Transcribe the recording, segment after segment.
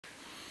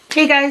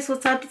Hey guys,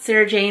 what's up? It's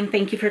Sarah Jane.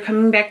 Thank you for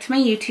coming back to my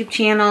YouTube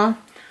channel.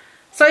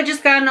 So I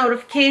just got a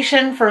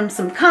notification from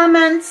some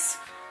comments.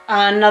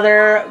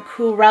 Another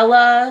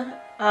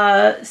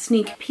Cruella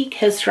sneak peek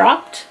has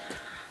dropped.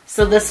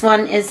 So this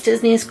one is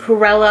Disney's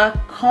Cruella,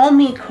 Call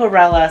Me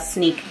Cruella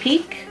sneak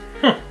peek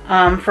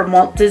from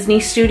Walt Disney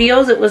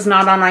Studios. It was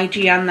not on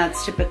IGN.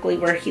 That's typically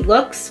where he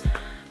looks.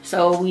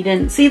 So we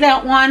didn't see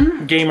that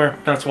one. Gamer,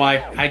 that's why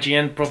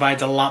IGN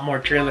provides a lot more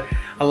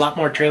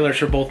trailers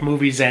for both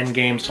movies and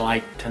games, so I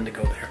tend to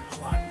go there a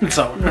lot.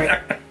 So,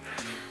 right.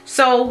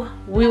 So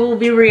we will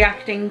be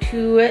reacting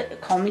to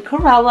it, Call Me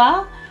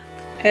Cruella.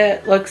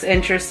 It looks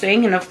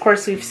interesting, and of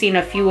course we've seen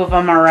a few of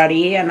them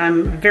already, and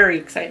I'm very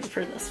excited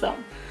for this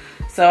film.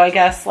 So I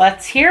guess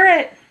let's hear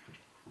it.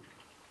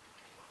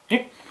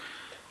 Okay.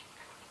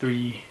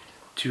 3,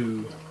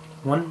 2,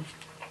 1.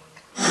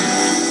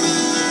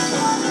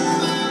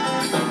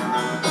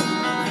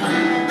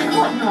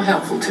 Not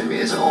helpful to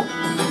me at all.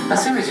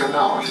 As soon as you're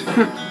not.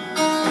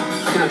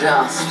 You're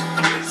just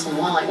some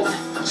wine.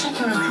 Check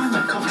your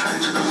employment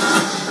contract.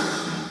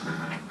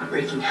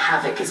 Wreaking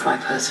havoc is my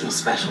personal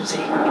specialty.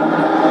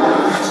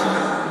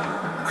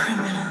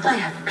 Criminal. I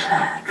have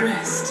planned,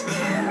 dressed,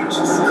 care,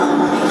 just call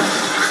me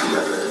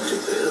Cruella de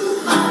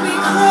Vil. Call me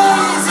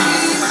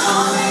crazy,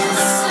 call me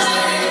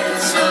insane.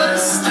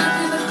 Just stuck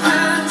in the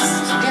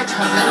past. Get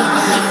her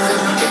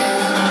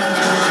again.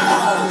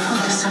 Oh,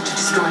 I just have to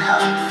destroy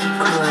her.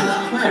 Cruella.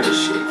 Where is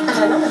she?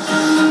 I don't know.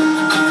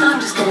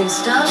 I'm just getting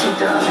started,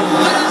 darling.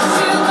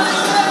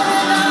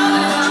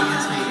 She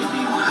has made it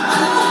me or her.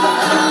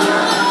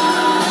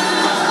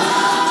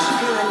 Keep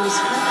your enemies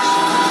fresh.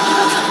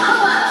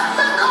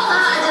 Don't call her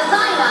a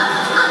designer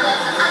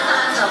unless I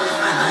handle.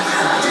 I like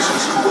her.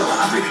 Disney's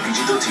Cruella, rated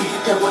PG-13.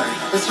 Don't worry,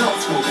 there's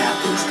lots more bad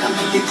things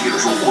coming. In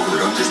theaters or order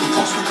on Disney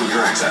Plus with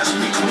Premier Access,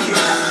 May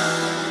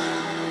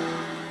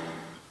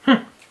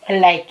 28th. I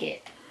like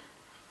it.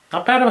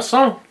 Not bad of a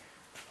song.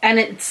 And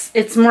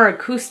it's more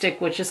acoustic,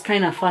 which is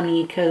kind of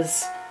funny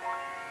because,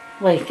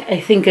 like,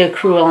 I think of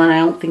Cruella and I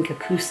don't think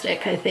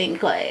acoustic. I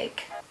think,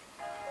 like,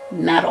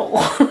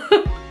 metal.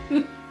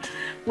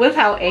 With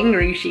how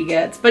angry she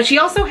gets. But she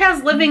also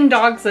has living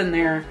dogs in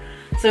there.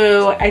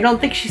 So I don't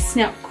think she's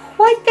snapped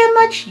quite that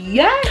much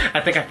yet.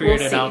 I think I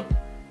figured it out.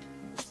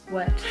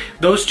 What?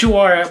 Those two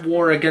are at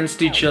war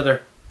against each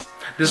other.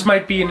 This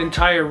might be an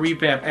entire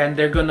revamp, and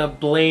they're gonna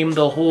blame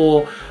the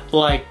whole,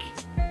 like...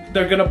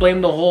 They're gonna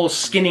blame the whole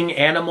skinning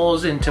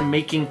animals into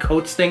making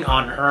coats thing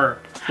on her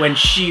when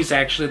she's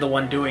actually the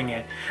one doing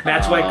it.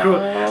 That's why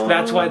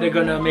that's why they're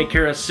gonna make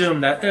her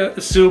assume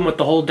with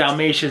the whole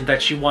Dalmatians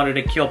that she wanted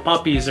to kill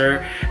puppies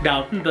or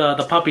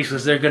the puppies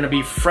because they're gonna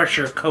be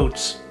fresher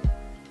coats.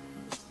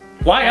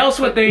 Why else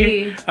would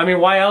they? I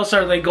mean, why else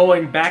are they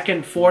going back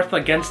and forth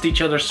against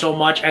each other so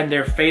much and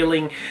they're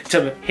failing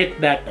to hit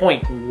that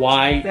point?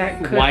 Why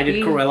did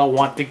Cruella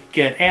want to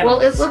get animals?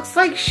 Well, it looks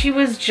like she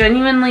was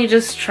genuinely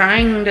just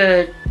trying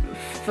to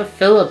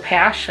fulfill a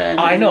passion.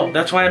 I know,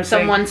 that's why I'm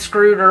saying someone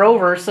screwed her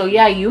over. So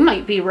yeah, you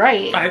might be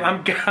right.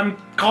 I'm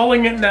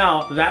calling it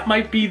now. That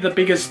might be the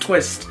biggest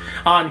twist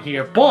on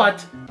here,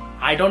 but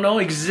I don't know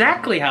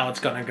exactly how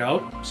it's gonna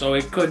go. So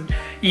it could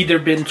either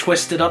been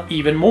twisted up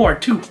even more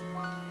too.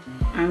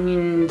 I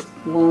mean,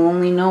 we'll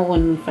only know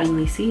when we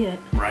finally see it.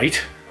 Right?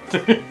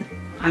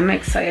 I'm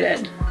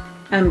excited.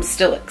 I'm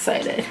still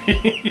excited.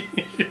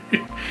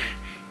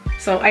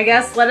 So I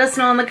guess let us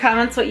know in the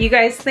comments what you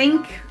guys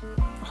think.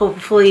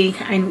 Hopefully,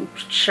 I'm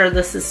sure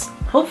this is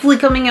hopefully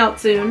coming out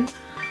soon.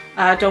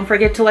 Don't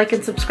forget to like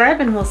and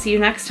subscribe, and we'll see you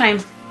next time.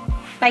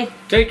 Bye.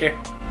 Take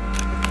care.